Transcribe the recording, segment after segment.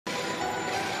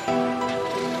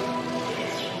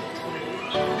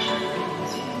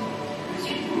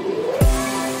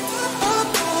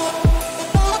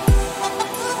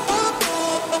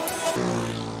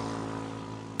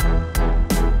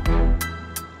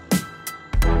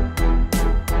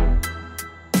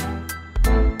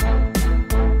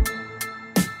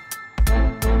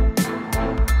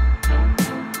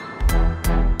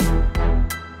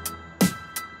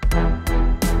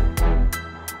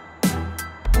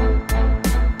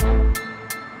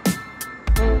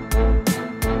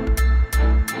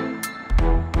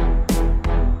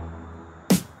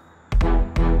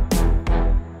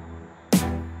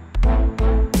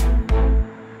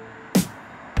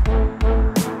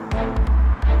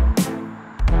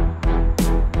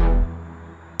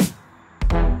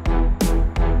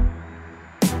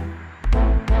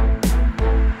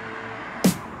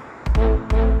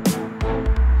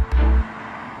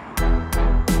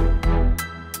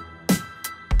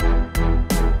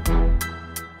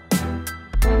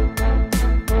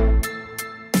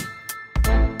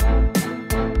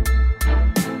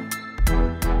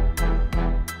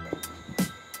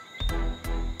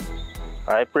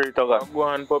I pray to God. Go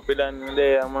on, puppy, down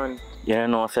there, man. You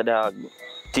know, so dog,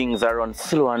 things are run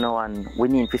slow now and we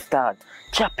need to start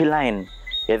Chopline.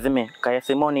 You see me? Because you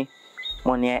see money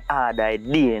I hard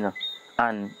idea, you know.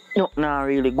 And nothing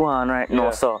really go on right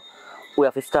now, so we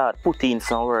have to start putting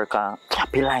some work on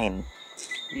Chopline.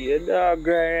 Yeah, dog,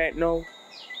 right now.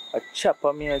 A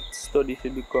chopper me I study to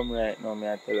become right now, me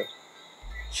I tell you.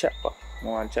 Chopper. I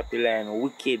want Chopline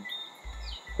wicked.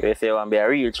 You say you want to be a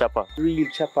real chopper? Real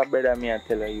chopper, brother, me I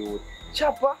tell you.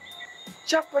 Chopper?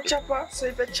 Chopper. So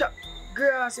if you chop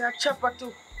grass, you chopper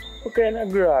too. What kind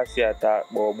of grass you talk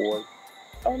about, boy?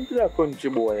 I'm to a country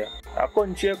boy. A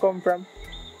country you come from?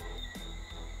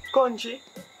 Country?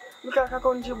 Look like a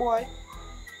country boy.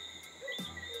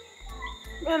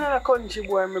 Me not a country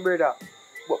boy, my brother.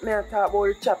 But me I talk about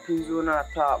the chopping zone I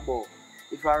talk about.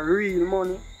 If I real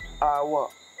money or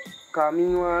what. Cause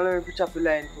me want to learn for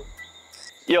Chopline too.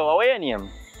 Yo, what your name?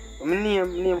 My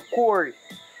name Corey.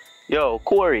 Yo,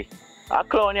 Corey. A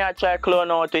clown here try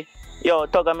clown out with. Yo,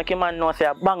 Tugga make a man know say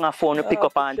a bang a phone you pick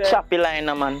up and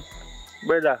Chopline, man.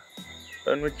 Brother,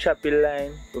 when we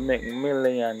Chopline, we make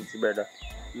millions, brother.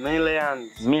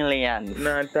 Millions. Millions. You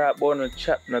not talk about no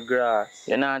chop no grass.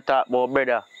 You not talk about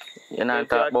brother. You not If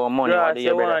talk about money. Grass What do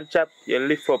you, brother? want chop, you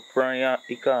lift up from your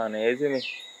economy, you see me?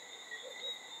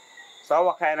 So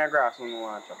what kind of grass you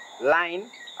want to chop? Line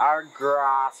or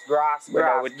grass?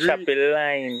 Brother, we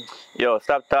Chopline. Yo,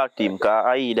 stop talking to him, cause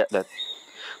I eat that.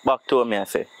 Back to me, I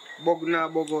say. Bug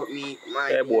out me.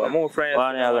 Hey boy, more friends.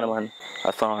 What are you gonna, man?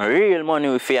 That's some real money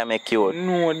we fear make you out.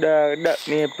 No, dog, that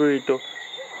me pray to.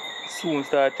 Soon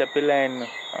start Chopline.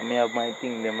 I may have my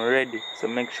thing them ready. So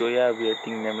make sure you have your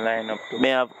thing them line up too. Me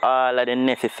have all of the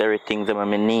necessary things that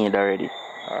I need already.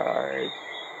 Alright.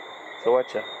 So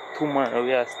watch ya. Tomorrow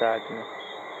we are starting.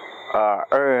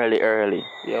 Early.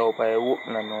 Yeah, hope I work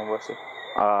now, boss.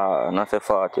 Not say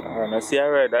 40. No, see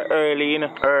alright. Early, you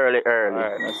know. Early.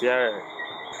 Alright, no see alright.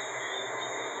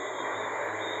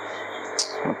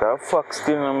 What the fuck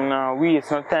still I'm now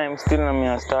waste no time still I'm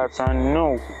gonna start from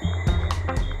now.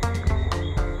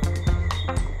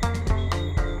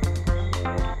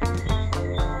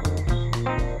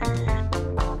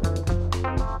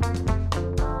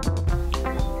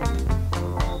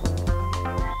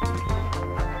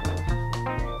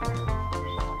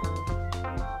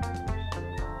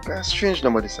 That's strange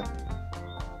number this.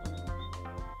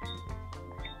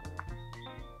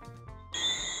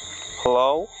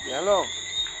 Hello? Hello.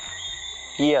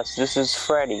 Yes, this is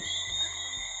Freddy.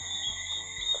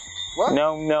 What?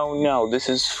 No. This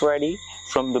is Freddy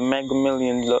from the Mega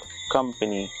Millions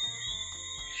company.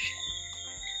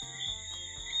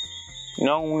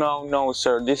 No,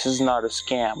 sir. This is not a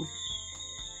scam.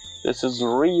 This is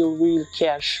real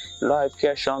cash, live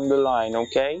cash on the line,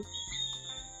 okay?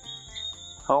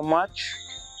 How much?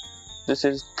 This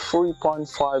is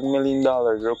 $3.5 million,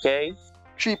 okay?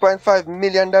 $3.5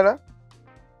 million?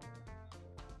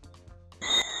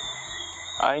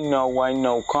 I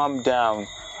know, calm down.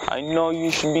 I know you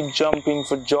should be jumping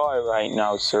for joy right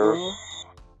now, sir.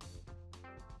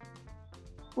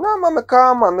 No, man, I'm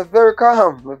calm, man. I'm very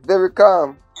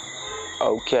calm.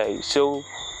 Okay, so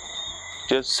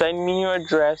just send me your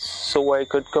address so I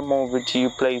could come over to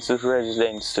your place of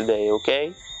residence today,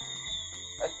 okay?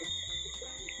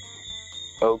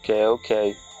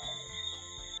 Okay.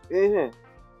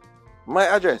 My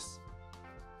address.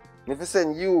 If I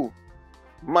send you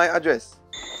my address.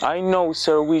 I know,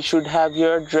 sir, we should have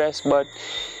your address, but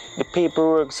the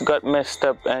paperwork's got messed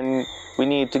up and we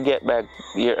need to get back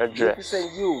your address. If I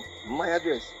send you my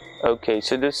address. Okay,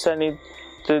 so just send it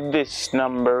to this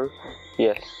number.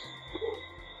 Yes.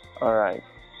 Alright.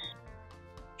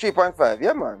 3.5,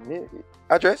 yeah, man.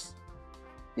 Address?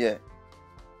 Yeah.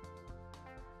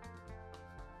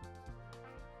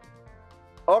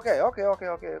 Okay.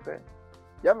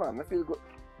 Yeah, man, I feel good.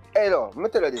 Hey, look, let me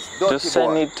tell you this. Just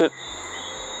send it to...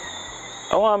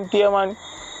 I want to pay, man.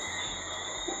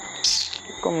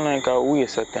 Come like a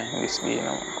waste of time, this day, you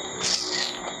know.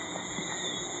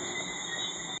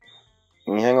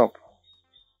 Hang up.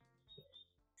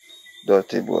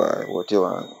 Dirty boy, what you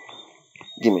want?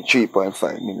 Give me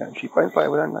 3.5 million.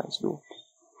 3.5 with a nice though.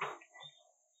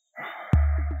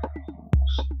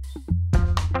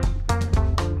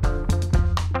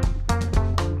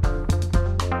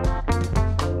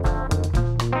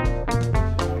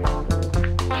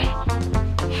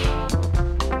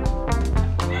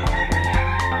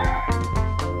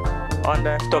 On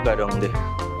that Tugga down there.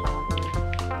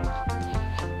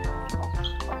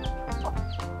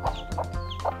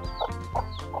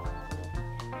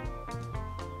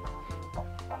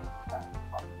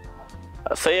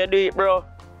 So you do it, bro?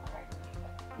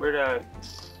 Brother,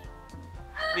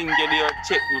 think you do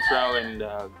check me from when,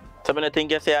 dog. So I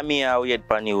think you say me I wait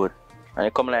for you. And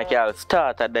you come like you'll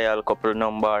start a dial couple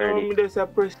number No, already. me just a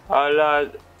press.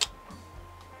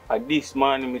 At this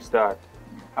morning me start.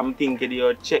 I'm thinking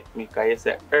you check me because you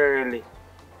say early.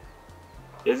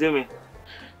 You see me?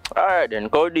 Alright then,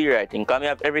 go do your right thing. Cause me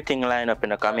have everything lined up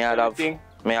and come me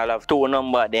I'll have 2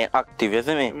 number then active, you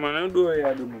see me? Man, I do what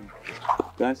you do, man.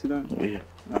 Can I sit down? Yeah.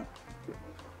 No.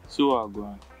 So I go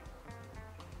on.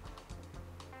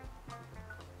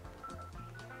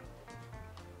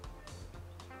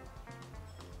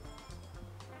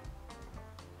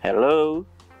 Hello?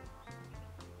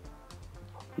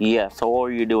 Yes, how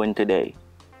are you doing today?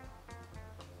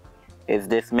 Is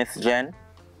this Miss Jen?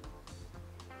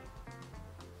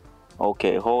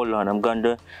 Okay, hold on. I'm going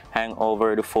to hang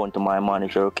over the phone to my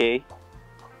manager, okay?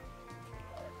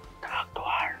 Talk to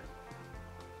her.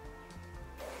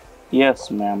 Yes,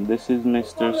 ma'am. This is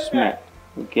Mr. Smith.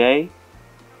 Okay?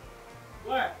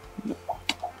 What?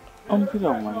 Sit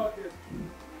down, man.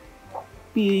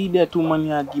 Pay that two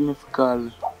money I give me for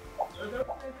call.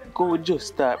 Go just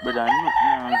start, brother.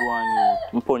 Nothing go on you.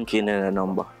 I'm punching in a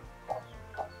number.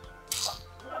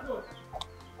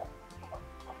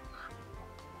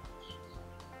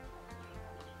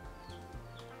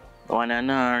 Wanna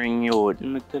know ring you? Let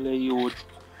me tell you,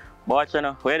 But you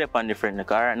know, where they on the friend?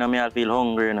 Like, alright, now me I feel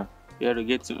hungry, you know. you have to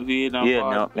get some feed and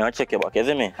Yeah, me I'll check your back, you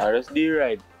see me? I just do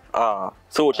right.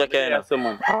 So check it out.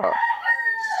 Someone.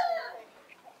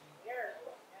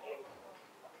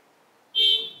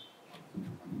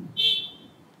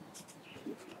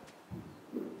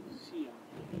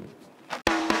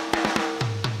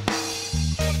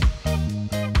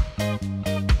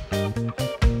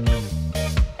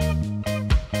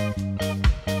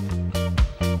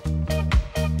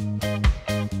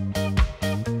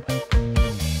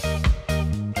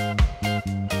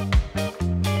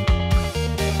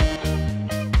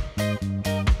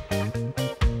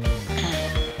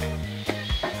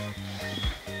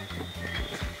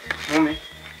 Mommy.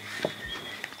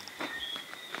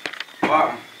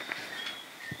 What?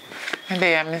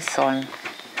 There, my son.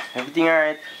 Everything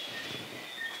alright?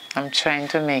 I'm trying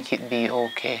to make it be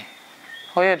okay.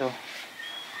 How you do?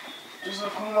 Just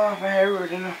come off my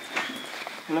road, you know.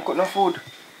 I don't cook no food.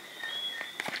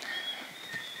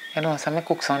 You know, so I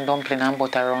cook some dumpling and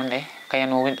butter around there. Because you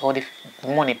know, with all the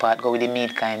money part go with the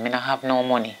meat kind, I don't have no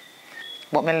money.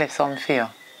 But I left some for you.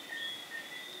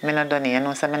 I not done it, you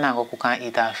know, so I not go cook and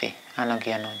eat off it. I don't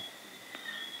get none.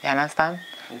 You understand?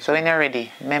 Yes, so when you're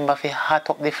ready, remember to hot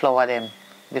up the flour them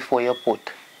before you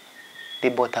put the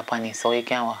butter on it so it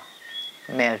can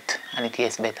melt and it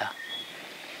tastes better.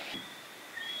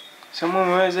 So,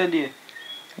 Mommy, where's the day?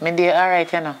 My day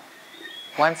alright, you know.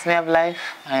 Once I have life,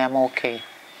 I am okay.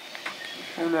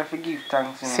 I will have to give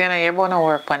thanks, you know. So, you know, you're going to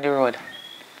work on the road.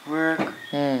 Work?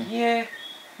 Mm. Yeah.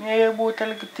 Me hear about a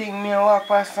little thing. Me walk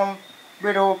past some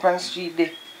brother up on the street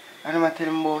there. And I'm tell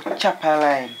him about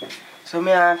Chopline. So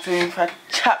me answer him for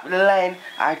chop the line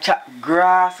or chop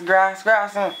grass.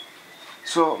 No?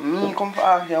 So me come for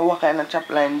ask you what kind of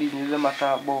Chopline business them a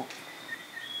talk about.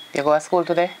 You go to school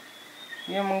today?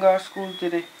 Yeah, I go to school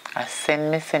today. I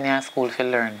send you to school to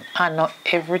learn. And not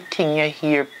everything you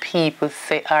hear people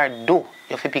say or do,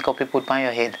 you have to pick up and put on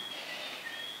your head.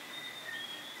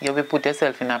 You will put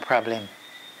yourself in a problem.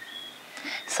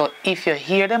 So if you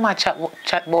hear them a chat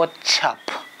about chop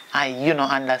and you don't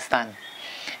understand,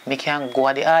 me can go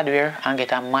to the hardware and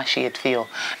get a machete for you.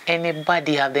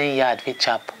 Anybody have their yard for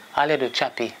chop, all you do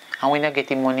chop it. And when you get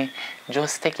the money,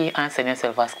 just take it and send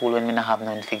yourself to school when we don't have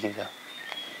nothing to give you.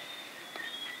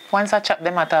 Once I chop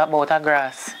them a talk about a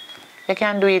grass, you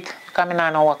can do it. Because I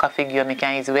don't know what I figure. I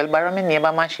can easily borrow my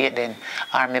neighbor machete then.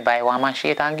 Or me buy one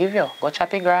machete and give you. Go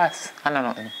chop the grass. I know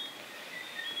nothing.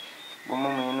 But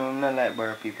Mama, you know, I'm not like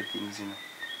borrow people things, you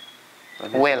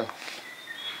know. Well,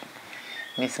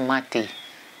 Miss Matty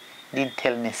did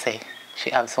tell me say she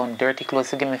have some dirty clothes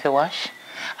to give me for wash.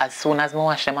 As soon as I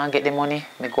wash them and get the money,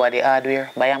 I go to the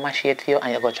hardware, buy a machete for you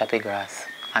and you go chop the grass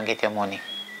and get your money.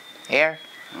 Here?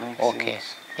 Makes Okay.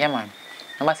 sense. Yeah, man.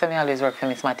 Remember say me always work for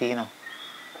Miss Matty, you know.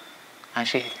 And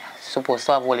she supposed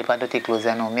to have all the dirty clothes,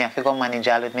 you know. Me have to go manage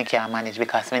all with me can't manage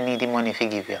because I need the money to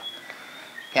give you.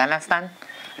 You understand?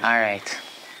 Alright.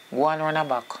 Go and run a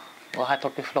back. Go hot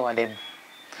up the flour them.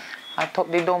 Hot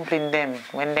up the dumpling them.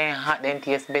 When they hot, then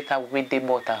taste better with the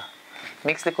butter.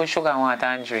 Mix little sugar and water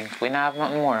and drink. We don't have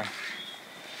nothing more.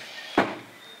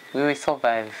 We will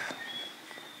survive.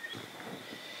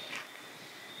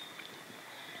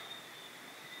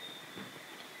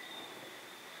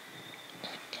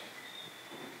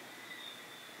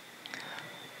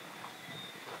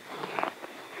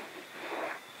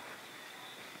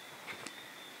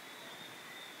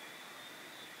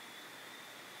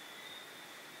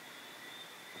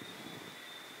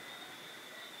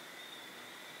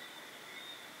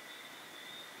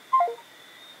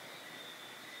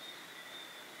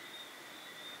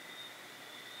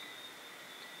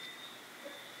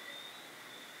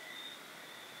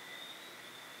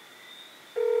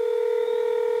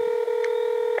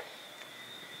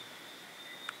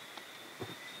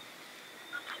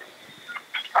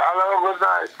 Good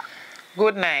night.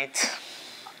 Good night.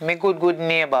 Me good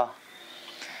neighbor.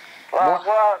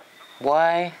 What?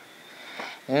 Boy,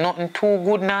 nothing too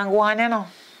good now go on, you know.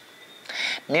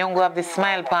 Me don't go have the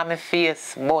smile on my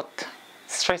face, but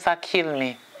stress a kill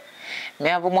me. Me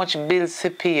have much bills to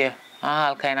pay and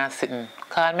all kind of sitting.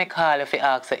 Call if you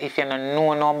ask if you don't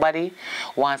know nobody,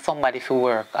 want somebody to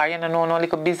work. Or you don't know no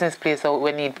little business place so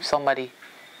we need somebody.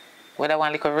 Whether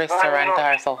one little restaurant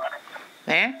or so.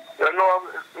 Eh? You know,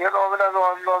 we don't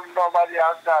know nobody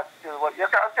else that still. But you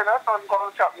can't tell us son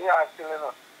come chop me out still, you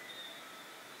know.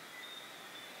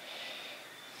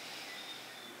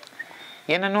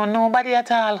 You don't know nobody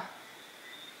at all?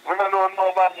 We don't know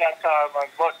nobody at all, man.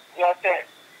 But you say,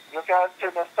 you can't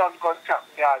tell the son come chop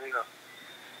me out, you know.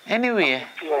 Anyway.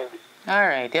 Yeah.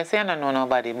 Alright, you say you don't know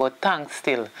nobody, but thanks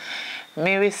still.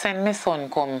 May we send my son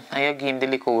come and you give him the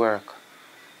little work.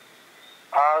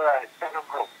 Alright, send him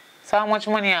come. So how much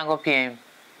money you go pay him?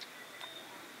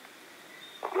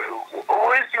 Who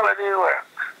is you when you work?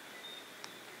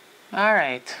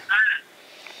 Alright.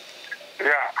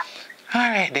 Yeah.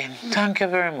 Alright then, thank you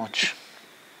very much.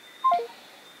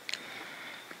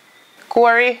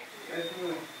 Corey,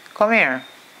 come here.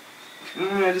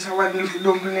 I just want to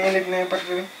dumpling in the pot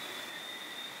for me.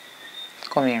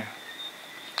 Come here.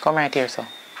 Come right here, so.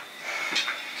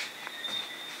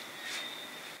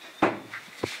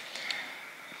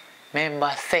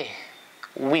 Remember, say,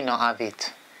 we not have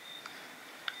it.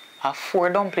 I 4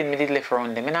 dumplings me did left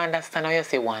around them. I don't understand how you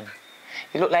say one.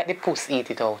 It look like the puss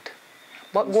eat it out.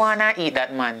 But go on and eat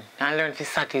that, man, and learn to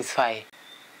satisfy.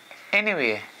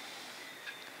 Anyway,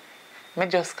 me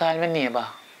just call my neighbor,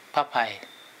 Papai,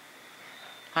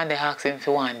 and they ask him if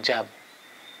he want a job.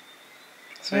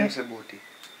 So him say about it.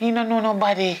 He don't know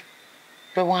nobody.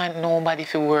 We want nobody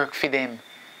to work for them.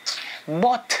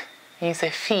 But he say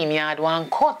fee yard one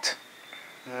cut.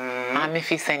 And if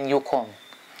he send you come.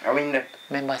 I win that.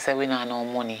 Remember say we not no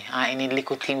money. And any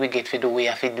little thing we get to do, we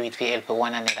have to do it to help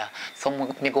one another. So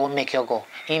me go make you go.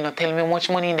 He not tell me much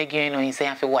money in the game, you know. He say you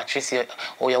have to watch this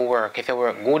how you work. If you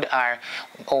work good or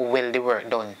how well the work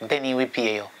done, then he will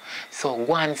pay you. So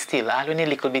one still, all when you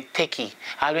little bit techie,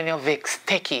 all when you vex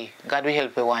techie, God will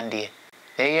help you one day.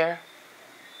 You hear?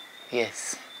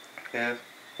 Yes. Yeah.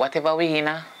 Whatever we in,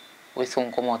 we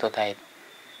soon come out of tight.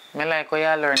 Me like how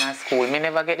you learn at school. Me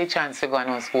never get the chance to go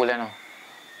to school, you know.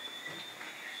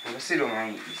 I sit down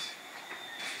and eat this.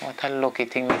 What a lucky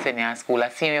thing me send you at school. I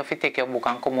see you have to take your book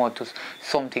and come out to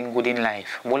something good in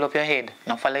life. Hold up your head.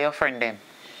 Now follow your friend them.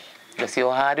 You see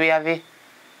how hard we have it?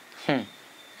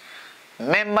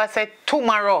 Remember say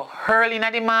tomorrow, early in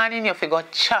the morning, you have to go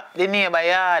chop the neighbor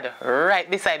yard. Right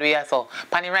beside we are so.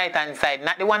 On the right hand side.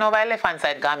 Not the one over the left hand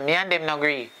side, because me and them no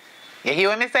agree. You hear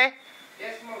what me say?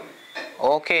 Yes, mom.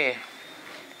 Okay.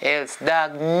 Else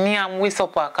dog nyam we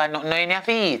supper cause nothing in your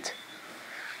feet.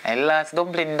 And last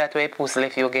dumpling that way puss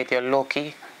left you get your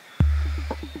lucky.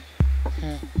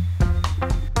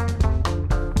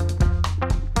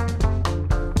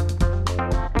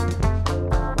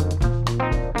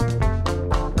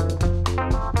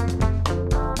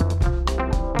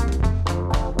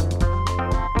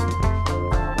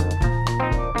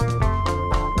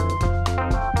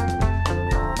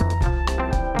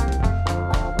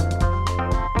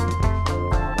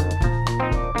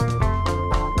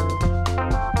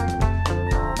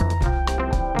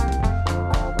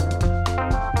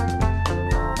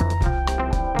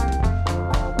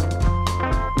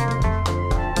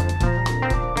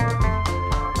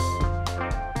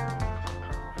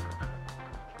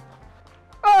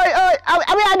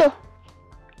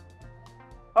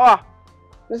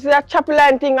 This is a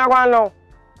Chopline thing I want now.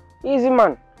 Easy,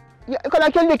 man. You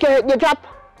can kill the kid, you drop.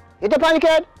 You drop on the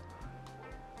kid.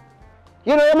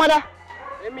 You know your mother?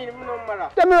 I mean, no mother.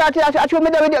 Tell me what I told me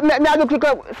I look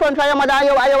like front for your mother and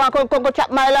you want to come chop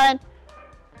my line.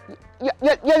 You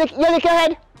lick your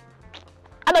head.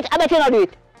 I bet you not do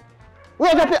it.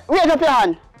 Raise up your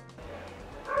hand.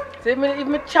 Say, if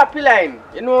me chop the line,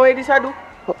 you know what this I do?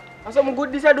 And something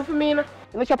good this I do for me, you know?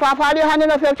 You chop off all your hand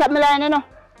enough to chop my line, you know?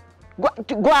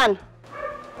 Go on.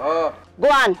 Oh. Go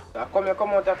on. Come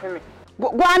out for me. Go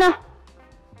on.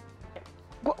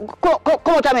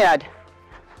 Come out of my yard.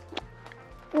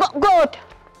 Go out.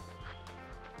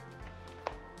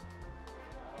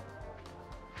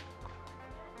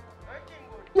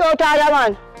 You're tired,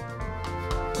 man.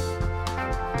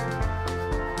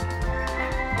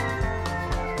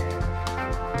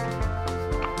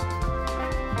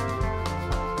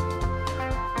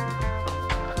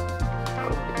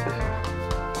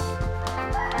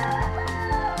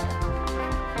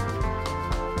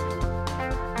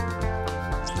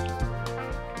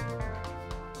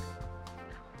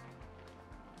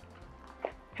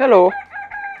 Hello.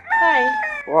 Hi.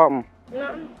 What?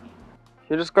 No,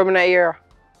 You just coming out here?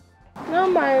 no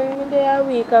man, me there a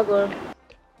week ago.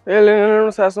 Well, you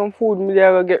know, say some food me there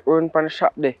go get run from the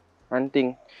shop there and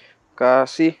thing.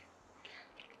 Cause see,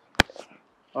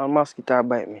 all mosquito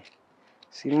bite me.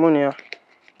 See money.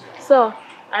 So,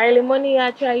 early money I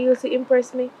try use to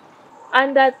impress me.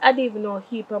 And that I didn't even know a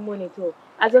heap of money too.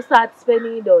 I just start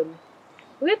spending it done.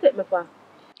 Where you take me for?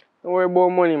 Don't worry about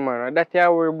money, man. That I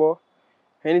worry about.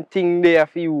 Anything there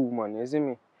for you, man. You see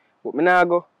me? But me nah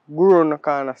go grow on the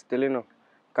corner still, you know.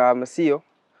 Cause I see you.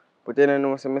 But then I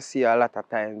know say I see you a lot of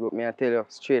times. But me I tell you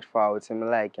straightforward, say me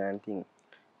like you and thing.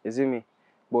 You see me?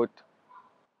 But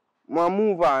I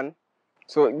move on.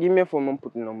 So give me a phone and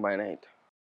put the number in it.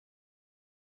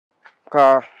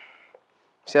 Cause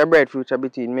see a bright future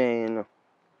between me and you know.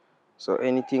 So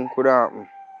anything could happen.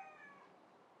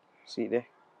 See there?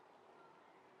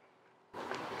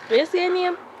 What you say your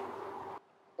name?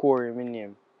 Corey, my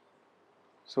name.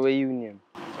 So what you name?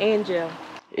 Angel.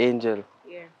 Angel.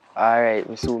 Yeah. Alright,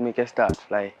 we soon make a start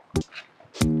fly.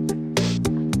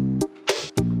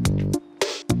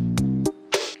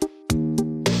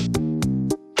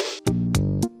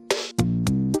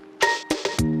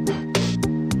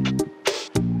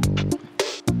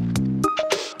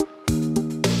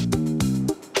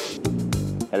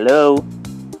 Hello?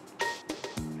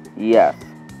 Yes.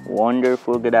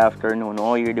 Wonderful good afternoon.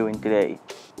 How are you doing today?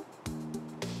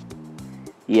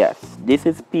 Yes, this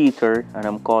is Peter and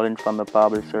I'm calling from the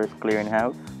Publishers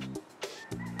Clearinghouse.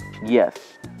 Yes,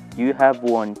 you have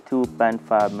won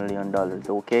 $2.5 million,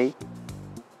 okay?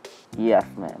 Yes,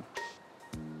 ma'am.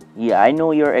 Yeah, I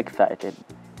know you're excited.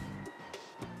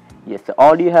 Yes, so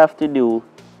all you have to do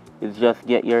is just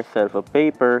get yourself a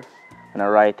paper and a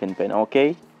writing pen,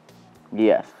 okay?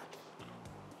 Yes.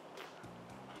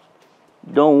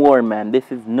 Don't worry, man. This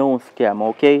is no scam,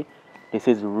 okay? This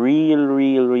is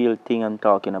real thing I'm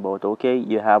talking about, okay?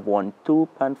 You have won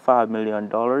 $2.5 million.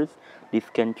 This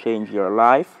can change your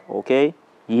life, okay?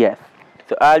 Yes.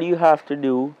 So all you have to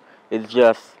do is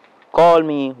just call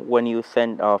me when you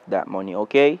send off that money,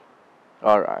 okay?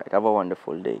 Alright, have a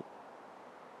wonderful day.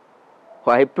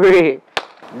 I pray.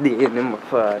 Day in my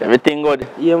father. Everything good?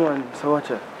 Yeah, man. So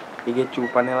watch it. You get you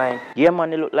on the line. Yeah,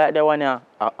 man, it look like the one here,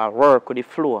 I work with the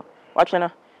floor. Watch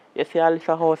now. You see all this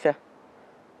house here?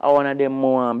 I want them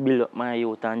more build up my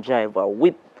youth and drive a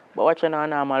whip. But watch now,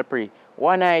 normal pre.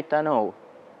 One night I know,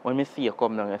 when me see you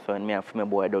come down here, so me and my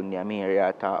boy down there, me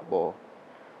area talk about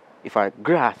if I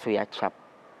grass we a chop.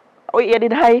 Oh, you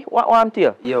did high? What want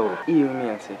you? Yo, hear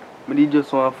me I say. But you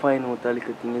just want to find out a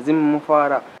little thing. You see me, my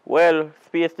father? Well,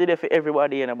 space today for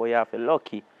everybody, you know, but you have to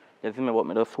lucky. You see me, but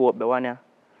me just hope the one here.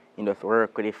 You just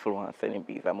work with the flow and send him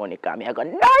piece of money. Cause me I got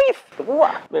nice!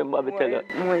 What? Remember me tell you.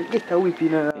 Man, get a whip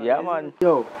in there. Yeah, man.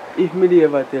 Yo, if me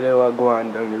ever tell you what go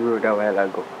on down the road a while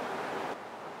ago.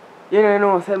 You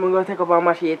know, say me go take up a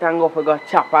machete and go for go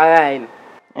chop a line.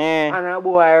 And a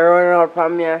boy run out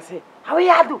from me and say, how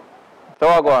you do? So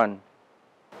what go on?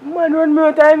 Man run me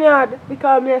out of my yard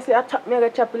because me say I chop me a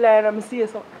chop a line and me see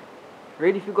so.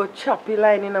 Ready if you go chop a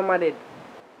line in my dead.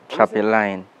 Chop a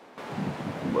line.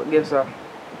 But guess what?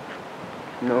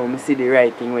 No, me see the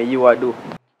right thing where you are do.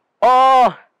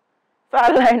 Oh! So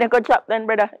a line they go chop then,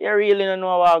 brother. You really don't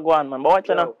know what go on, man. But watch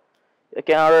you know. You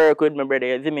can work with me, brother.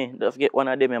 You see me? Just get one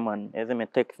of them, man. You see me?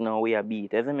 Text now we a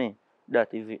beat. You see me?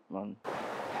 That is it, man.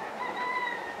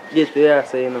 Get to here,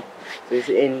 so you know. So you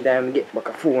see anytime get back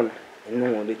a phone, you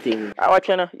know the thing. I watch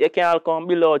you know. You can all come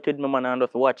below with me, man, and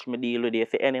just watch me deal with it.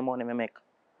 See any money me make.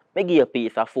 Me give you a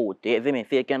piece of food. You see me?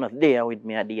 So you can just there with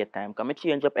me at daytime. Because me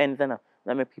change up ends, you know.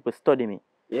 Let me people study me.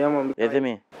 Yeah, man. You see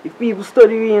me? If people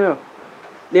study me, you know,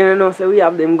 then you know, so we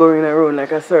have them going around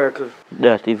like a circle.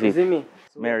 That is You it. see me?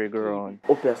 So Merry-go-round.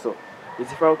 up here, so. You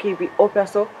see, if I keep it up here,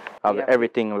 so. Have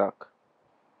everything locked.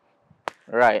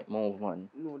 Right, move, man.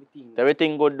 No, the thing.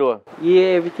 Everything good, though?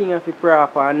 Yeah, everything have to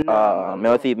proper. And me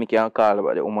will see if me can call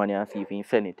about the woman and see if he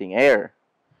send anything here.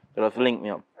 So just link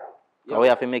me up. Yeah. We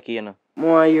have to make it, you know.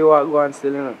 More you are going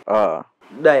still, you know.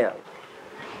 Dial.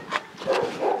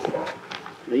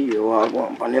 You are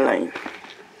going on the line.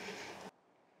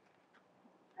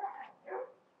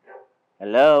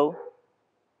 Hello?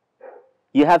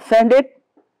 You have sent it?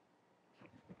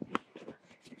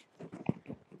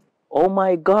 Oh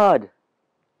my God.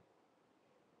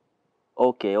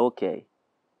 Okay. Okay,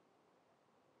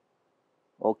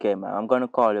 man. I'm gonna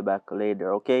call you back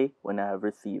later, okay? When I have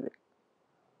received it.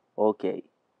 Okay.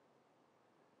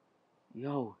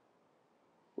 Yo.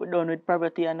 We're done with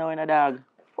property and now in a dog.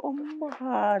 Oh my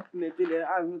God.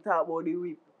 Talk about the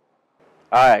whip.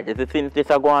 Alright, since this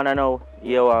is going on now,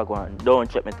 here we are going. Don't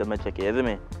check me till I check it, you see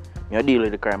me? You deal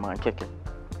with the crime and check it.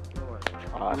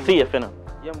 Safe, you know?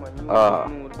 Yeah, man. You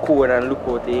know the code and look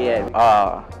out the air.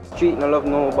 Street no love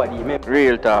nobody, man.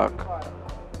 Real talk.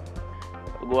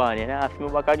 Go on, you know, ask me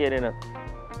back again, you know.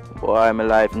 Boy, my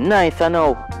life nice, I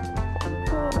know.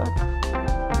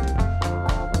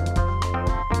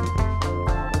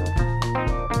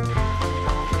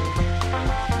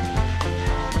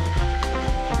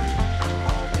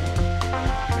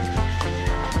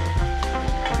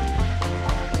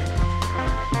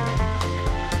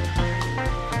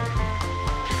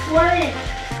 Worry.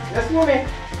 Yes, mommy.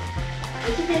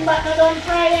 The chicken back not done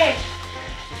Friday.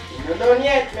 Not done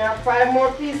yet. Me have 5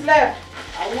 more pieces left.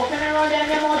 I'm walking around there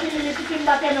and I'm out in the chicken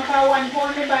back and for 1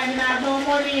 pound me buy. Me not have no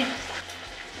money.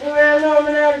 Well, no,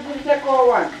 me not have to take out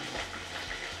one.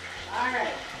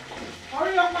 Alright.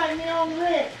 Hurry up, man. Me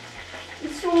hungry.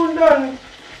 It's soon done.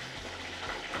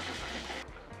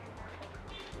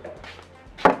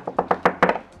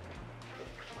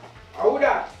 How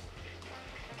that?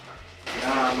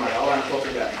 Nah, man, I want to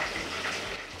copy that.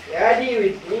 Yeah, I deal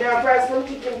with. Me now price some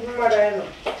chicken for mother, you know.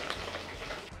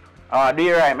 Do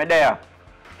you right, me there?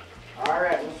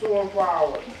 Alright, I'm soon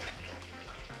forward.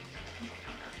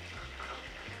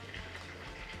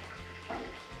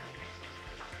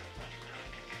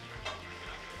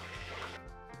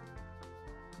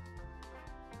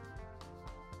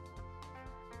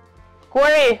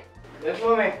 Corey, Yes,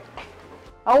 mommy.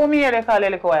 how me here they call a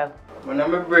little while? When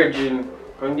I'm a virgin,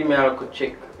 come give me a little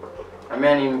check. I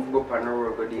mean, go up on the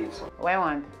road go do so. What you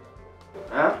want?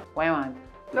 Huh? What you want?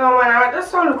 No, man, I just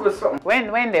saw look at something.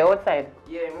 When they outside?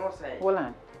 Yeah, I'm outside. Hold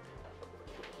on.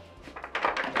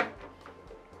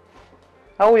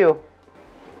 How are you?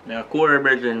 Me a Corey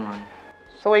Brethren, man.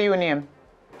 So what your name?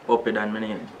 Puppy than my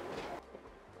name.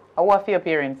 How was your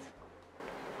parents?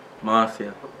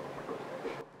 Marcia.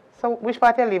 So which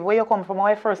part you live? Where you come from?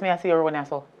 Why first me I see you around here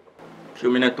so? She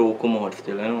me not to come out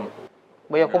still, you know.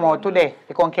 But you come out today,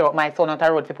 you come carry up my son out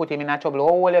the road to put him in a trouble.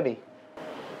 How old you be?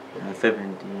 I'm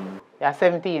 17. You're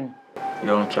 17.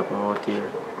 Young chap out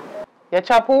here. You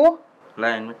chop who?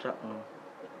 Line me chap man.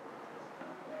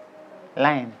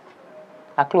 Line.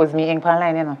 I close me ink pan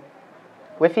line, you know.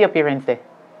 Where for your parents there?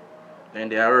 Then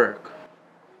they are work.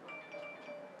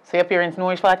 So your parents know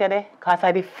which part you're there? Because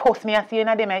I the first me I see you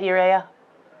in them area.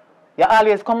 You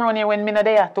always come around here when me not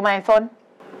there to my son.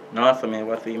 No, so me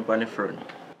was him on the front.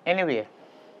 Anyway,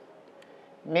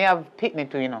 me have picnic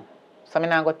to you know. So me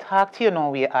not go talk to you now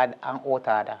we hard and out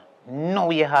order. No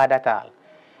we hard at all.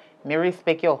 Me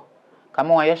respect you.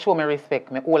 Come on, you show me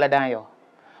respect. Me older than you.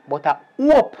 But I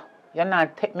hope you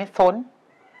not take my son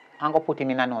and go put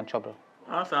him in a no trouble.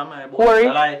 Also, my boy.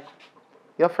 Corey,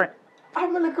 your friend.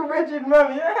 I'm a little virgin,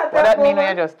 mommy. What that mean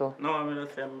when you just do? No, I'm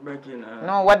just saying I'm virgin.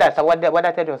 No, what that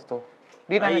you just do?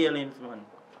 Do you know? Aliens, man.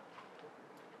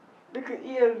 Look at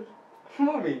you.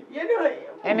 Mommy, you know.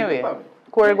 Anyway, mommy.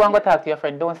 Corey, go and go talk to your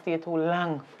friend. Don't stay too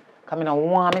long. Because I don't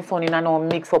want my son in a no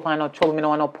mix up and no trouble. I don't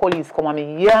want no police come on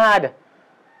me yard.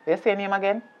 You say your name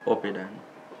again? Puppy Dan.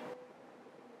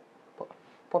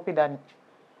 Puppy Dan. What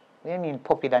do you mean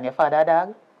Puppy Dan? Your father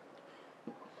dog?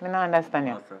 I don't understand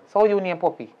you. No, sir. So you name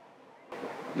Puppy?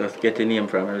 Just get a name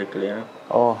from a little, you know.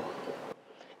 Oh.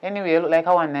 Anyway, you look like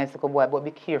a one nice little boy, but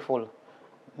be careful.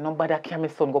 Nobody can my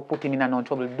son go put him in a no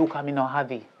trouble. Do because me no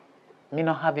have it. Me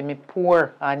no have it. Me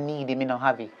poor and needy. Me no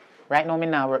have it. Right now, me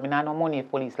not work. Me not no money if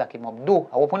police lock him up. Do.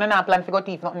 I hope you not plan to go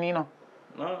thief nothing, you know.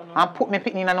 No. And put me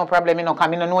picking in no problem, you know. Because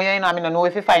I don't know you, you know. I don't know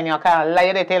if you find you. I can't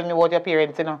lie they tell me about your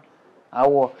parents, you know.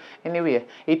 Oh. Anyway,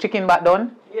 you chicken back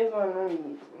done? Yes,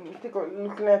 man. Take a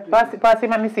look at it. Pass it,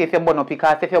 let me see if you burn up it.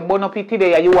 Because if you burn up it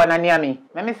today, you want to near me.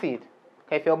 Let me see it.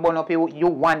 Because if you burn up it, you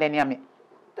want to near me.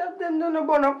 Tell them don't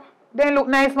burn up. They look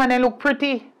nice, man. They look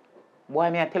pretty.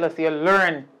 Boy, me I tell us, you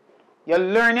learn. You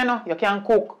learn, you know. You can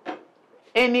cook.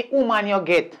 Any woman you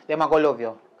get, them are going to love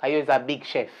you. Because you're a big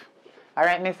chef. All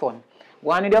right, my son.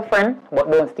 Go on with your friend,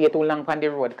 but don't stay too long on the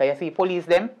road. Because you see police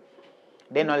them,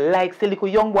 they don't like see little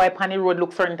young boy on the road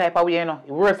look certain type of way, you know.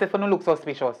 It's worse if you don't look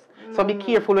suspicious. So be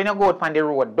careful when you go out on the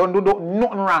road. Don't do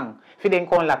nothing wrong if they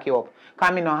can't lock you up.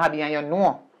 Because me no happy and you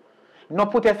know. No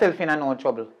put yourself in no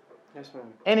trouble. Yes, ma'am.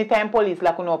 Anytime police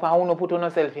lock you up and you no put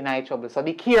yourself in any trouble. So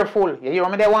be careful. You hear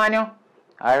me they want you?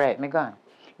 Alright, me gone.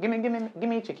 Give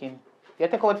me chicken. You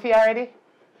take out for you already?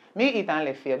 Me eat and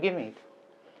left for you. Give me it.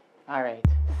 Alright.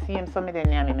 See him some then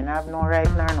near me. I have no rice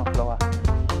nor no flour.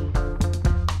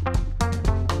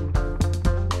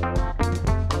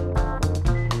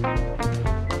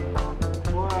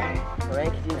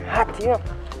 Right, it's hot here.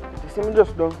 You see me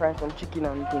just don't fry some chicken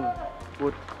and things.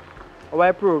 But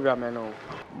our program, you know.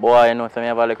 Boy, you know, so me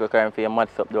have a little crime for you match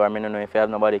up door. I don't know if you have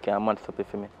nobody can match up it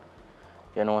for me.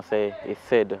 You know, say, he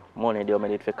said money they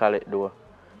made it for collect though.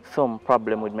 Some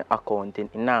problem with my accounting,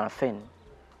 it nah send.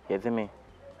 You see me?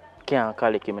 Can't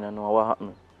collect him, I don't know what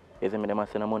happened. You see me? They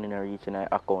must send the money in reaching my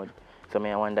account. So me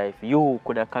I wonder if you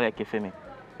could have collect it for me.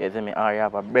 You see me? Or you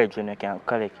have a brethren you can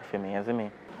collect it for me, you see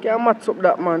me? Can't match up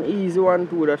that man, easy 1,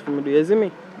 2 that for me do, you see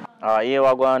me? Here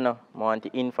we go on now. I want the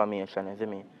information, you see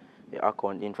me? The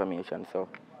account information, so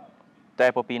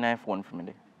type up in my phone for me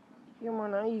there. Yeah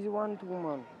man, easy 1, 2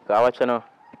 man. So I watch you now.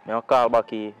 I call back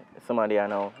here, somebody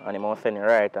now, and I'm send it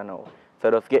right now.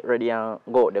 So just get ready and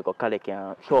go out there, go collect it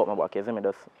and show up my back, you see me?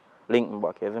 Just link me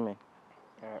back, you see me?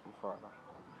 Alright, my father.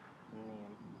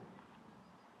 Name.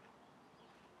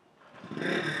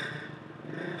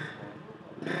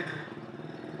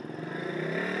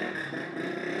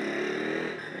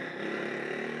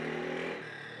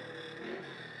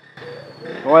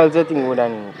 What else you think would I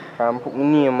need? I put my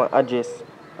name, my address,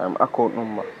 and my account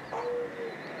number.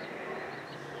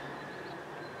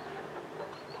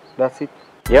 That's it.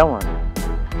 Yeah, man.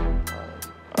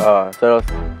 So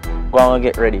just go and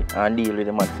get ready and deal with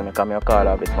the man. So I come here call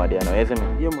off this man there now, you see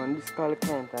me? Yeah man, this call the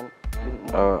client and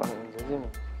you see me?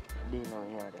 They know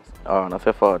here, that's it. Oh, no,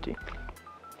 for 40.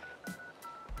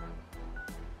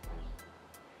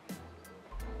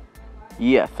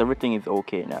 Yes, everything is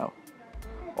okay now.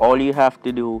 All you have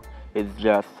to do is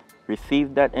just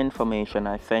receive that information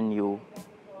I sent you,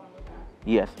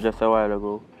 yes, just a while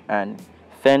ago, and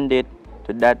send it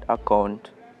to that account.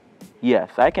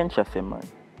 Yes, I can trust him, man.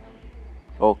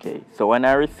 Okay, so when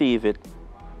I receive it,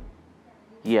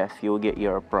 yes, you'll get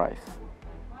your price.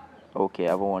 Okay,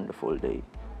 have a wonderful day.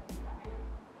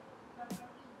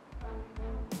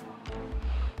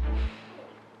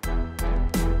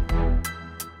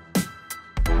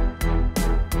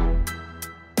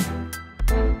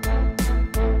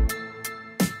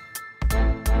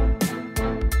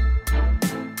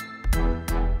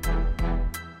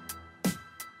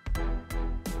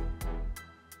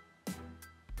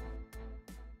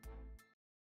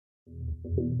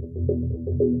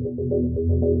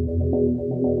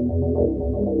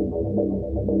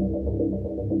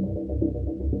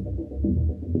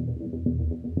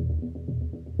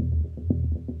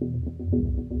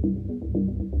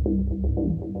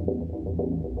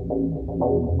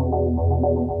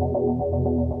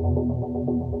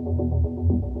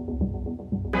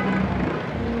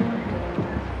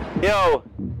 Yo,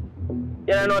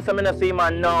 you don't know something I see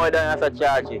man now I don't have to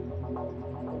charge it.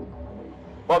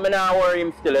 But me not worry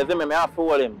him still, you see me? I have to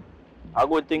hold him. A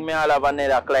good thing me all have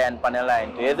another client on the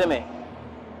line too, you see me?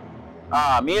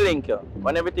 Me link you.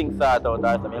 When everything starts out,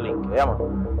 I me link you, yeah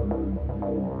man.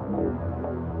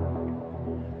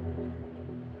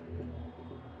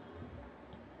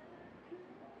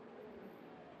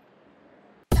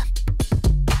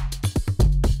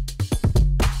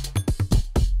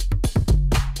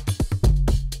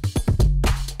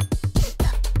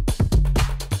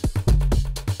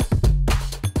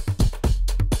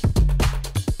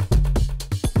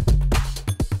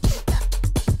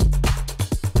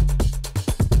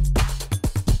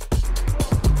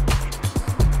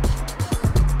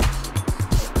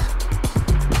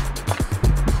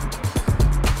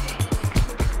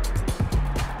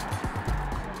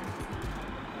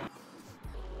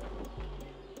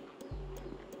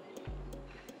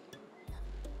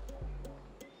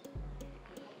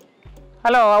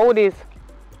 Hello, who this?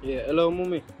 Yeah, hello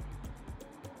mommy.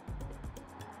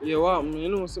 Yeah, what? You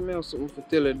know something else something for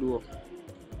tell you do.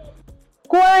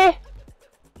 Corey?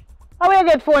 How you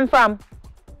get phone from?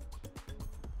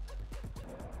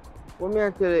 What me I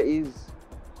tell you is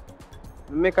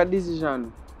make a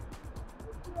decision.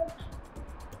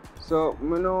 So I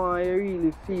know how you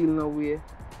really feel no way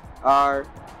or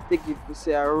take it to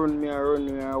say I run me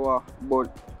or what,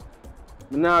 but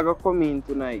I'm not gonna come in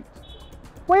tonight.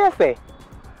 What you say?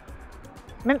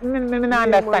 Me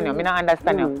not understand you. Me not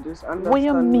understand you. Just What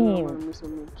you mean?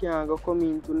 I can't go come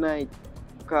in tonight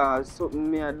because something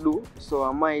me I do, so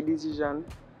it's my decision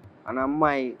and it's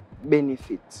my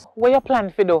benefit. What you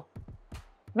plan to do?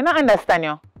 Me not understand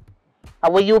you.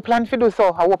 And what you plan to do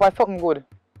so? I hope it's something good.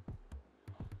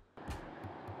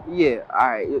 Yeah,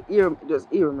 alright. Just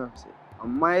hear me say. It's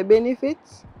my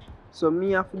benefits, so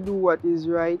me have to do what is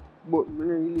right, but I don't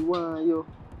really want you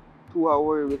to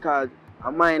worry because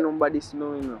my number this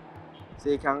now, you know. So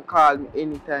you can call me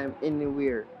anytime,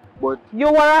 anywhere. But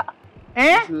you were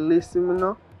listen me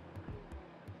now.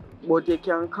 But you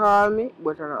can call me,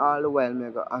 but all the while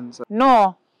me go answer.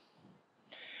 No.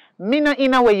 Me not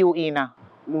in a way you in a.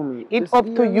 Mommy, it's up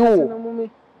to you.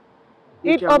 Mommy.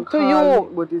 It's up to you.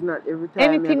 Me, but it's not every time.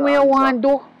 Anything you want to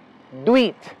do, do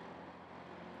it.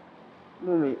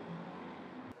 Mommy.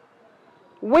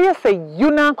 What you say, you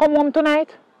not come home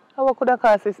tonight? How could I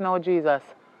cause this now, Jesus?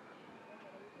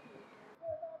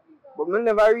 But I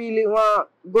never really want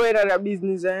to go into that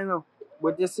business, you know.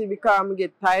 But you see, because I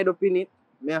get tied up in it,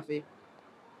 I have to.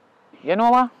 You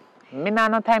know what? Me not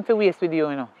no time for waste with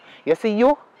you, you know. You see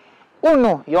you?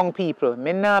 No, young people,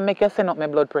 me nah make you send up my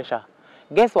blood pressure.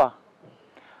 Guess what?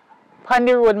 On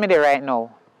the road me there right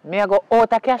now. Me I go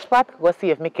out a cash pot, go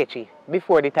see if me catch it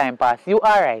before the time pass. You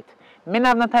alright? Me not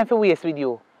have no time for waste with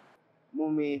you.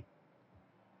 Mommy,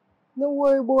 don't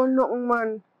worry about nothing,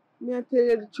 man. Me I tell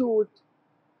you the truth.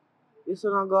 It's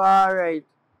gonna go alright.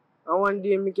 And one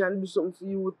day me can do something for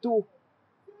you too.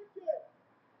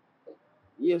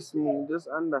 Yes, me, just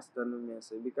understand me, I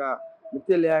say, because I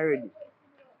tell you already.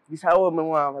 This is how I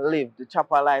want to live, the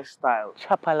chopper lifestyle.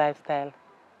 Chopper lifestyle.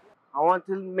 I want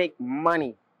to make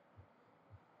money.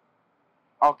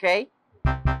 Okay?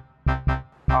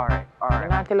 Alright. You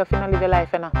not tell if you not live your life,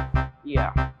 you know.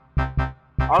 Yeah.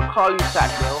 I'll call you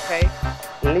Saturday, okay?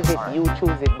 Live it, you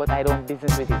choose it, but I don't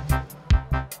business with it.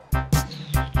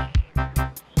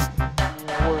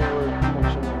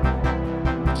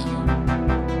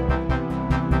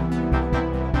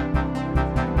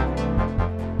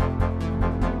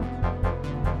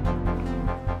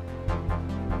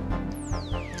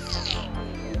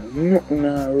 Nothing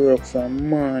not work from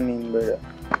morning, brother.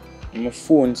 My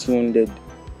phone soon dead.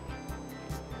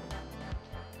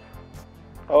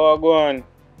 How I go on?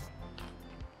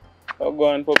 How go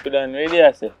on, Puppy Dan? Ready,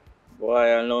 I say? Boy,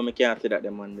 I know me can't say that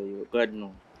them Monday, you. God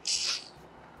no.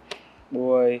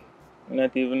 Boy, I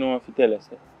not even know if you tell us.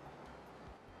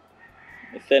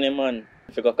 I send him man,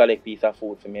 if you go collect piece of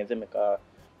food for me, you see me, because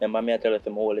remember me I tell you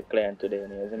some holy client today,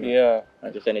 you see me? Yeah.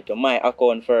 And to send it to my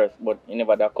account first, but it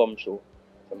never that come through.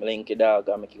 So I link it dog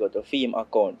and make it go to Fame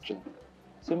account through.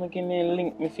 So I can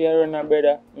link me for your run,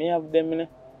 brother. Me have them, you know.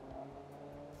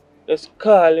 Just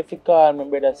call if you call me,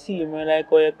 brother. See me like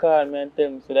how you call me and tell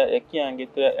me so that you can't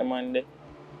get to that man there.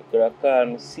 You could have called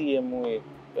me same way.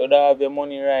 You don't have your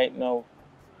money right now.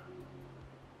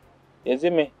 You see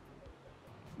me?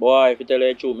 Boy, if you tell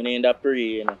you the truth, me ain't that pray,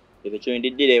 you know. If you truly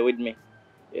did it with me,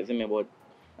 you see me, but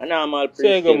a normal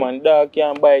pray Say go man, dog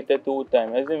can't bite you 2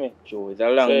 times, you see me? True, it's a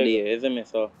long day, you see me,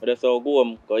 so I just go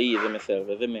home, go easy myself,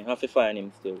 you see me. I have to find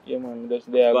him still. Yeah man,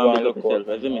 just there Go go and and look look myself,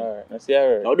 out. you see me. Alright, I see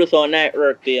alright. Now do some night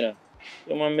work too, you know.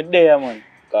 Yeah man, me there man.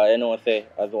 Because you know say,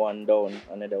 as one down,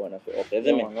 another one have to up, you see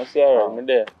Yeah me. man, I see alright, me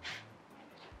there.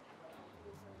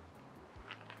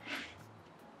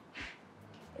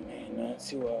 Man, I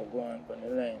see what go on the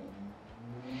line.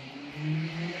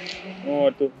 No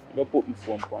want to go put my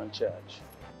phone on charge.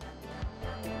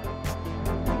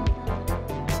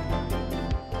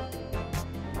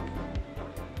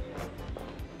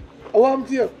 Oh, I'm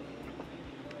here.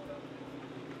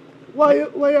 Why you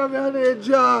have your hand in your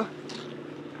jaw?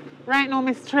 Right now,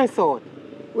 me stress out.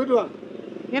 With what?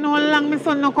 You know how long my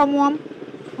son no come home?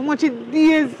 How much it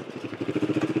days?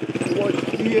 What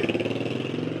day?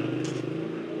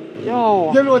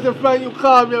 Yo. You know what, if you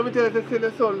call me and tell you to say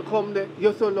the son come there,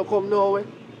 your son no come nowhere.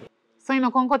 So you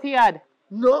no come cut your yard?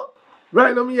 No.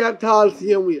 Right now, me are tall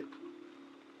same way.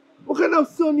 What kind of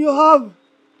son you have?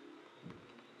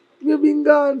 You been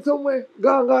gone somewhere.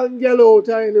 Gone yellow out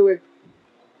anyway.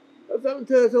 That's what I'm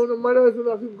telling you, so the mothers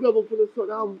will have to grab up for the son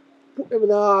and put them in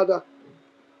the order.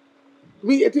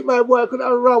 Me, I think my boy could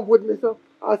have ramp with me, so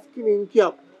I skinny in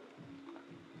cap.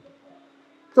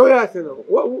 So yes, you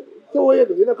know. So what you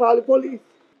do? You don't call the police?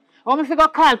 Oh, me go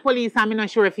call police and me not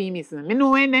sure if he missing. Me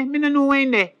know when there. Me no know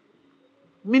when there.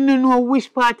 Me no know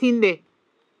which part in there.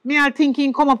 Me all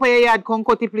thinking come up on your yard, come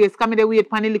cut the place, come me dey wait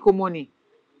for the little money.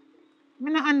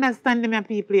 Me not understand them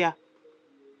people here.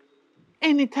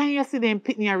 Anytime you see them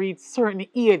pitney reach certain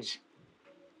age,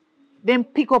 them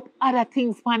pick up other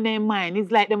things from their mind.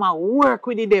 It's like them a work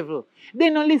with the devil.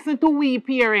 They don't listen to we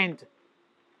parent.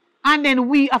 And then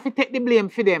we have to take the blame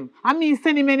for them. I mean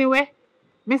send him anyway.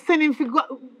 Me send him for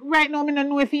go right now, me don't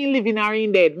know if he living or he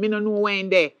dead. Me don't know where he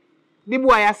there. The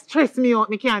boy has stressed me out,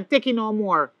 me can't take it no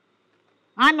more.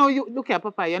 I know you look here,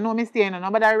 Papa, you know me staying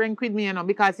on, but I rank with me, you know,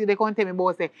 because they can't tell me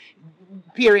about say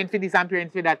parent for this and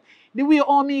parent for that. The way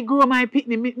all me grow my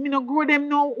pitney, me no grow them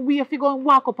now. We have to go and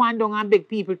walk up and down and beg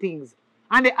people things.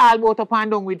 And they all go up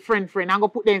and down with friend and go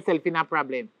put themselves in a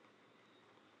problem.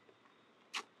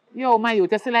 Yo, my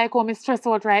youth, you see like how me stress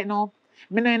out right now?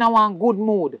 Me no in a one good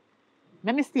mood.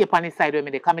 Let me stay on the side with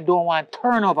me because I don't want to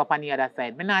turn over on the other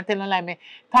side. Me not tell you like me,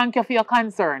 thank you for your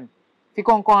concern. If you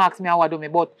come ask me how I do me,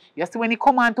 but you see when he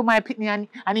come on to my pitney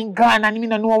and he gone and he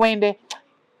don't know when they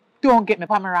don't get me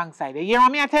on my wrong side. You hear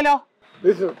what I tell you?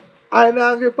 Listen, I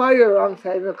don't get on your wrong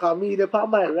side because me the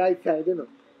on my right side, you know.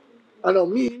 I know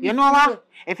me. You know what?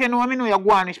 If you know me, know you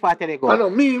go on which part they go. I know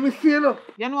me see no.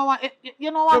 You know what?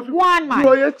 You know what? Go on, man.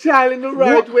 Grow your child in the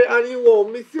right way and you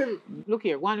won't miss him. Look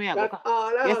here, go on where I go. That's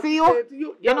all I You have see to say to you?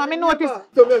 you. You know me notice.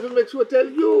 So I have to make sure tell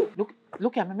you.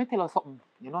 Look here, me tell you something.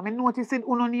 You know me noticing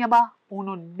uno neighbor,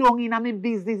 uno dung in my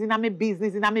business, in my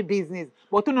business.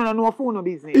 But you don't know for no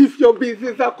business. If your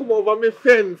business a come over my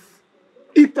fence,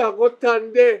 it a go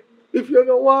stand there. If you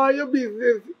don't want your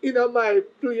business in my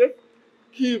place,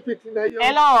 keep it in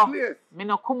your place. Me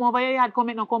no come over your yard, come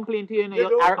make no complaint to you. You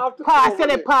don't have to pass come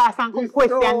over pass and come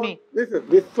question me. Listen,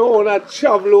 the son a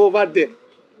travel over there.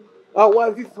 And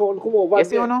once the son come over you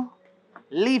see, there. You know?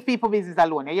 Leave people business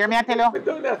alone. You hear me I tell you?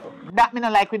 That me no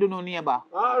like we do no neighbor.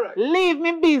 Alright. Leave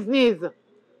me business.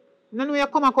 No know you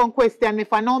come and come question me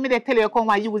for now me they tell you come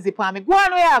and use it for me. Go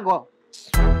on where you go.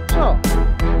 Sure.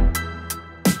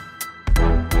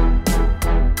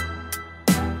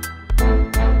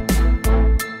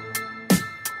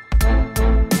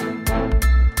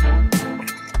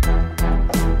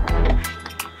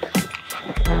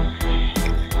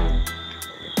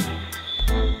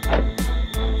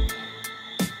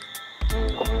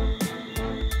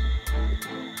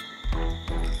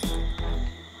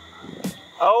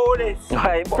 Oh, this.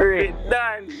 I pray.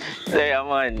 Done. There,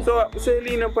 man. So you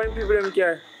lean up on people them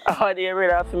car? Oh, they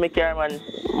ready after me car, man.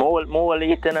 More it,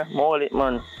 you know. More it,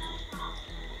 man.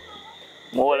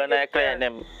 More than I clean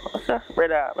them.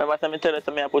 Brother, remember me tell you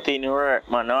something I put in work,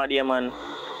 man. Now, dear, man.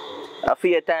 A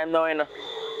fear time now, you know.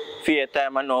 Fear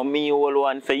time, I know me hold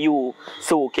one for you,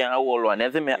 so can hold one.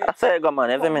 You see me? I say, go, man.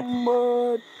 You see me?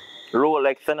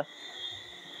 Rolex, you know.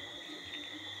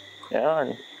 Yeah,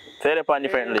 man. Say it upon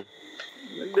differently.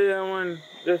 There, man.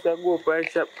 Just go to a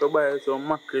shop to buy some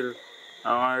mackerel.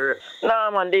 Nah,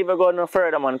 man, they even go no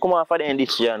further, man. Come on for the end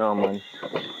this year now, man.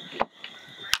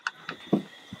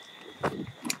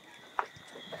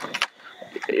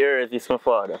 Here is this, my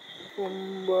father.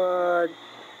 But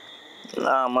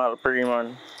Nah, mal pretty,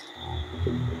 man.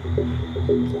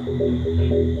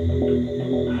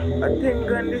 I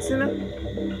think on this, you know?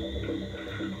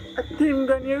 I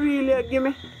think on you really give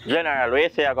me. General, where you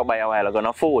say I go buy a while ago,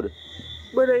 no food?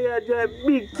 But you drive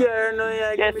big car now.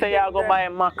 You say you go buy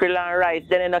mackerel and rice,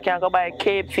 then you can go buy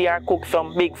KFC or cook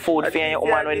some big food for your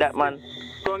woman with that, man.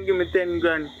 Don't give me 10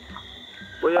 grand.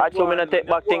 I told me to take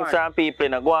back things from people, you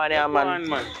know. Go on here, man.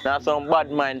 Not some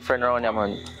bad mind friend around here,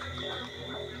 man.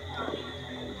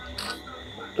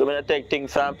 So me to take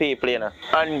things from people, you know.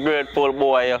 Ungrateful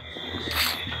boy, you.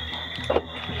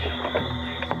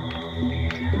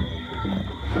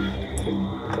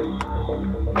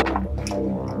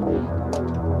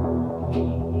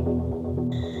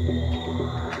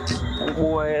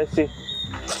 Boy, you see,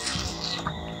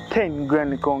 10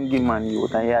 grand can give man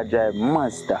youth and you drive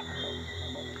Mazda.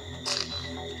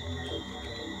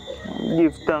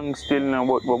 Give thanks still now,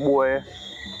 but boy,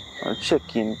 I'll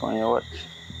check in on your watch.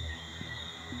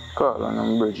 Call on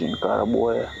them bridging, call a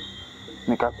boy,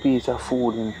 make a piece of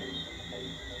food in.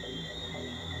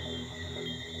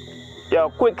 Yo,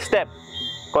 quick step.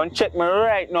 Come check me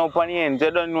right now on the ends,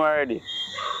 you don't know already.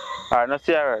 Alright, not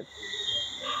see alright.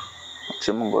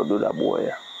 So I'm going to do that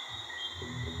boy.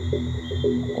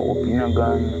 Open a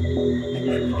gun.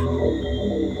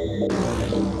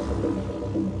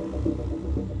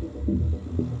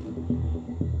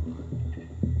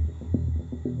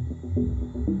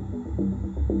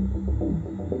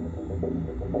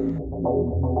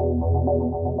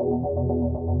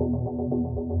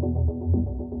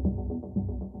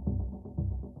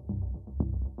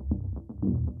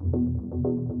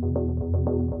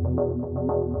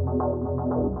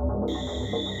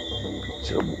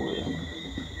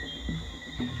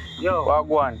 Yo, what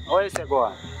go on? What is it go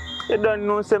on? You don't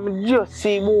know, say me just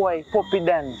see boy puppy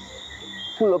Dan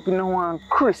pull up in one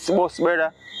Chris bus,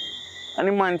 brother. And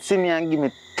the man see me and give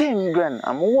me 10 grand.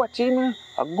 I'm watching him.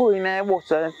 I go in a bus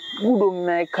and go down in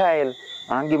a Kyle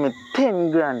and give me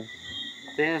 10 grand.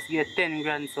 So you just get 10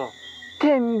 grand, so?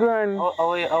 10 grand.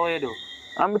 How you do?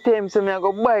 I'm telling him, so I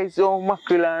go buy some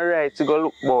mackerel and rice to go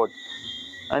look board.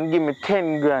 And give me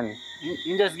 10 grand.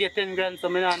 You just get 10 grand, so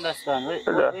I don't understand.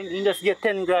 You just get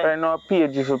 10 grand. I know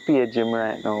page you for page him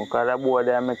right now, because that boy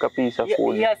there make a piece of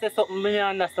food. You say something, I don't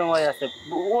understand what you say.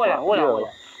 Hold on.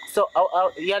 So,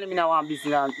 you don't mean I want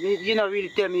business. You don't really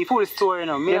tell me full story, you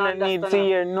know. You don't need to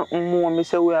hear nothing more. I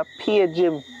say we are page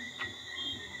him.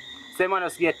 Say man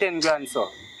just get 10 grand,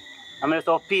 so. I'm just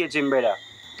have page him, brother.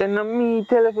 Then me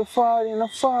tell if you fall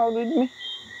with me.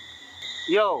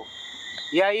 Yo,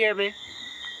 you hear me?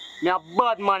 Me a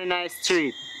bad man in the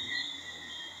street.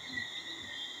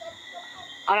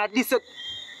 And at this,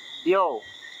 yo,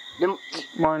 them,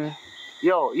 man,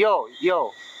 yo.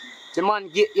 The man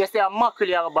get, you say a mackerel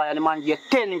you have to buy and the man get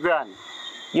 10 grand.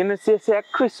 You know, say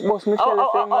Chris boss me tell you,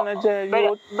 say man a jail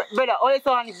youth. Brother, how you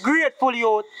sound grateful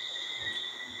youth?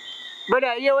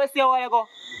 Brother, you always say a while ago.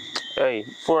 Hey,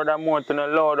 furthermore to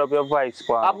load up your voice, A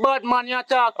Palm. bad man you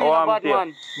talk to, a bad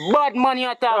man. Bad man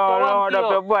you talk to, Load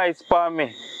up your voice, Palm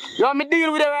me. You want me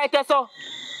deal with it right here, so?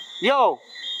 Yo,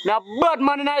 now bad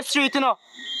man in the street, you know.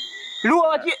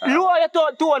 Lower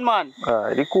your tone, man.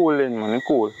 The cool in, man, the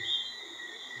cool.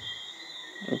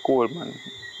 The cool, man.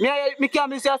 Me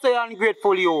can't be say you're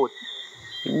ungrateful, youth.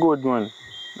 Good, man.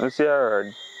 I say I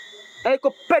heard. Hey,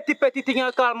 you petty thing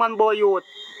you call man boy, youth.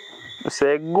 I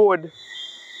say good.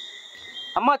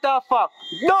 A matter of fact,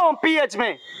 don't page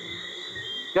me.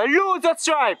 You lose your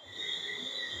stripe.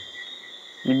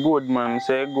 You good, man. I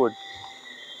say good.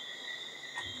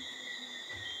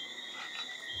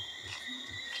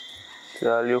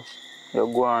 Tell you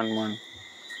go on, man.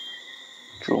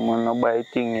 True, man, no buy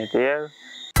thing yet, here.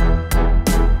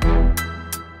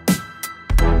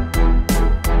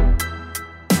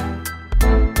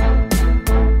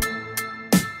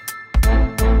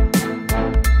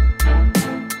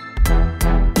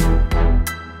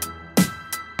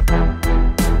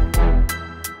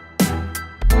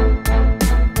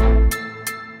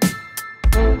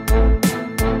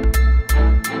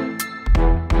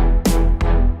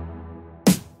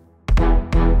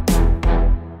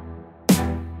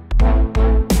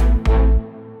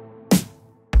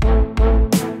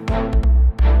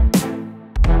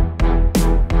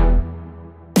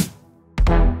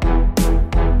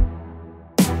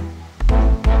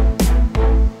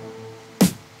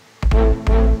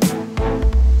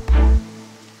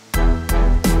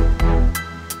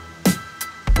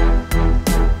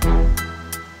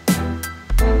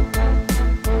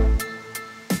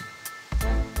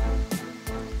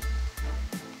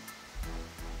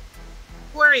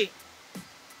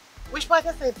 Which part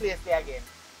of the place there again?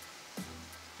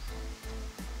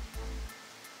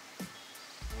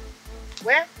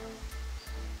 Where?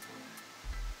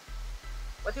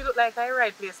 What it look like I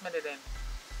right place maybe then?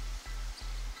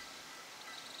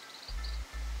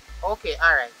 Okay,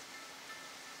 alright.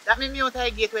 That means me out I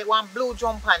get with one blue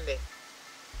jump on there.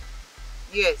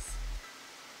 Yes.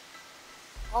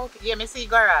 Okay, yeah, me see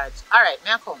garage. Alright,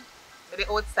 me I come. To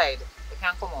the outside. You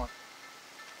can come out.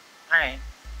 Alright.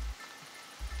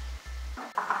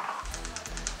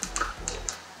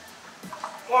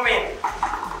 Come in.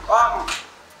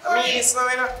 I mean this now,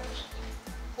 you know.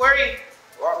 Worry.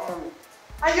 What, mommy?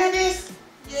 Are you this?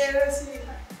 Yeah, that's it.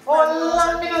 Oh,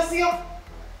 long me not see you.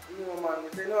 No, man.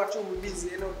 If you know I'm too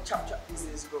busy, you know, chop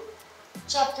business, bro.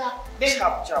 Chop. Then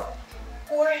Chop.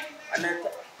 Worry. And then,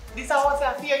 this is what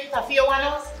I fear. It's a fear one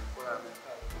house.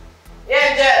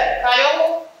 yeah, Are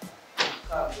you?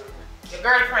 Jen. Your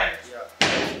girlfriend?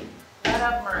 Yeah. God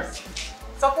have mercy.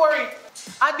 So, Corey,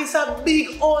 at this a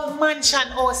big old mansion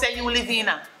house that you live in.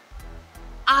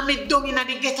 And me down in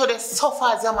the ghetto they suffer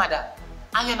as your mother.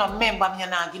 And you don't remember me and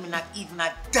not give me not even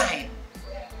a dime.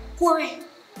 Corey,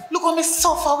 look how me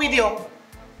suffer with you.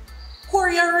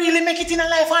 Corey, you really make it in a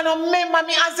life and don't remember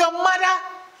me as your mother.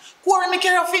 Corey, me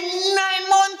care of in 9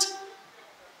 months.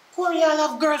 Corey, you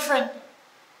have girlfriend.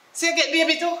 So you get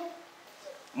baby too?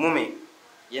 Mommy,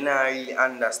 you don't really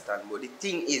understand, but the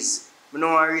thing is, I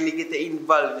don't really get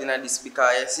involved in this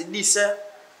because you see this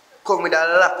come with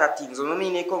a lot of things. I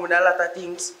mean it come with a lot of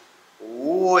things.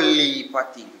 Holy heap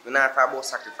of things. I'm not talking about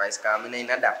sacrifice because I'm not in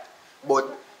that.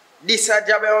 But this a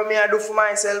job I do for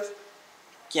myself,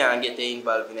 can't get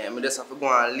involved in it. I just have to go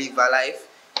and live a life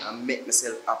and make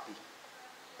myself happy.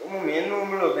 Mommy, you know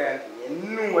I love that. You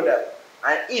know that.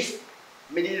 And if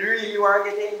I did really want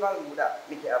to get involved with that,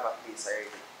 I can have a place already.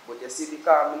 But you see,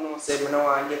 because I know say I don't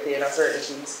want to get in certain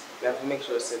things, you have to make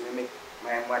sure say I make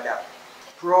my mother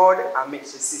proud and make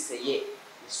sure she say, yeah,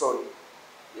 the son.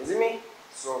 You see me?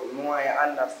 So I know I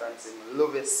understand, say I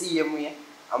love you same way.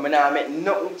 And I don't make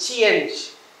nothing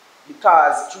change.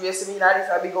 Because you see me that this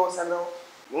a big house and now,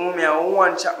 I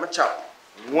one chop my chop.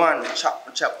 One chop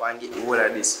my chop and get the whole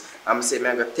of this. I'm saying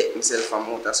I'm going to take myself from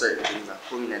out of certain things and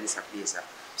come in this place.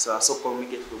 So I so come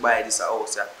get to buy this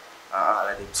house and all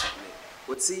of them something.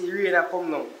 But see, rain a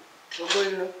come now. So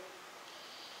going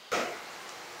now.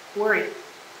 Worry.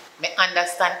 Me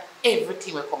understand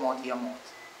everything will come out of your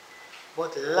mouth.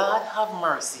 But Lord have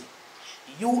mercy.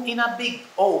 You in a big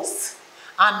house.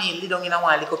 I mean, live down in a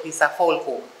one little piece of foul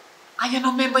coat. And you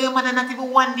don't remember your mother not even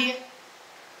one day.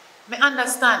 Me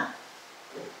understand.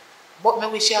 But me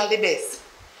wish you all the best.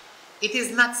 It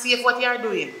is not safe what you are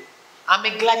doing. I'm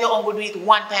glad your uncle do it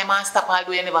one time and stop all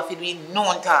the way you never feel doing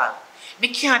none at all. Me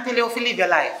can't tell you how to live your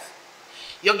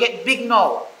life. You get big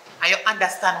now and you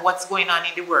understand what's going on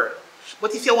in the world.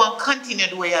 But if you want to continue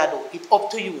the way you do, it's up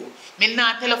to you. Me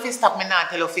not tell you to stop, me not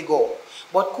tell you to go.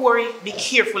 But Corey, be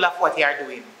careful of what you are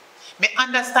doing. Me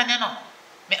understand you know.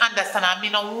 Me understand and me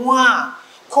no want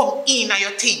come in and you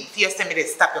think for you say me to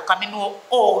stop you because me know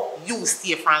how you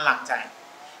stay for a long time.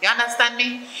 You understand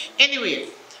me? Anyway,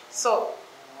 so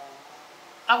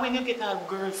and when you get a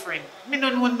girlfriend, me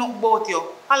don't know nothing about you.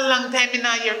 A long time me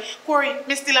not hear. Corey,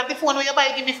 me still have the phone where you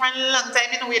buy give me for a long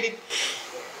time. Me know where it.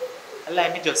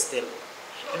 Like me just tell.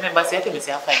 Remember, say I tell me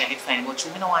say I finally find but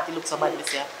you me don't want to look so bad. Me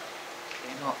say,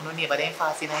 you know, no neighbor them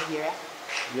fast in a year.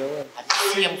 Yeah. At the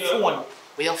same phone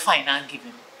where you find and give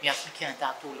him. Me can't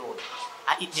talk too loud.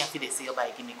 I eat me after they say you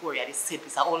buy give me Corey. I just said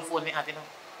it's a old phone me have you know.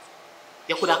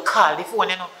 You could have called the phone,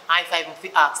 you know, and if I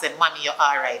even ask them, Mommy, you're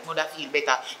alright, would feel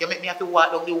better. You make me have to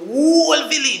walk down the whole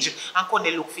village and come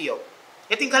to look for you.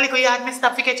 You think a little yard me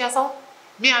stop to catch you so?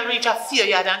 Me I'll reach a few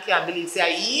yard and can't believe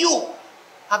say you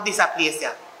have this a place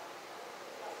here.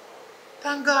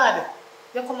 Thank God,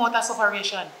 you come out of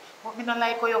separation, but me not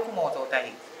like how you come out of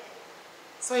it.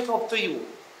 So it's up to you,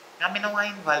 and me not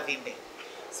want involved in there.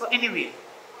 So anyway,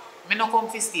 me not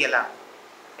come to stay long.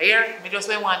 Here, me just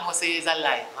want to say it's a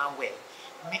lie and well.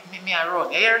 Me a run,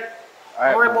 here.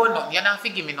 Don't worry about nothing. You not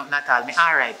forgive me nothing at all. Me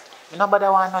alright. Me not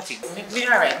bother want nothing. Me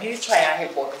alright. Me try and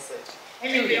help out myself.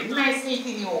 Anyway, nice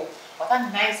meeting you. What a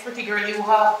nice pretty girl you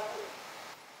have.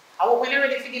 I hope when you're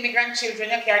ready to give me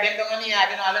grandchildren, you carry them down on the yard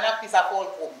and all of that piece of old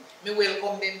home. Me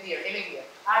welcome them there. Anyway,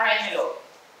 alright, me love.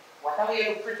 What a way you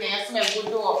look pretty and you smell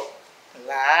good though.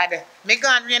 Lad, me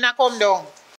gone when I come down.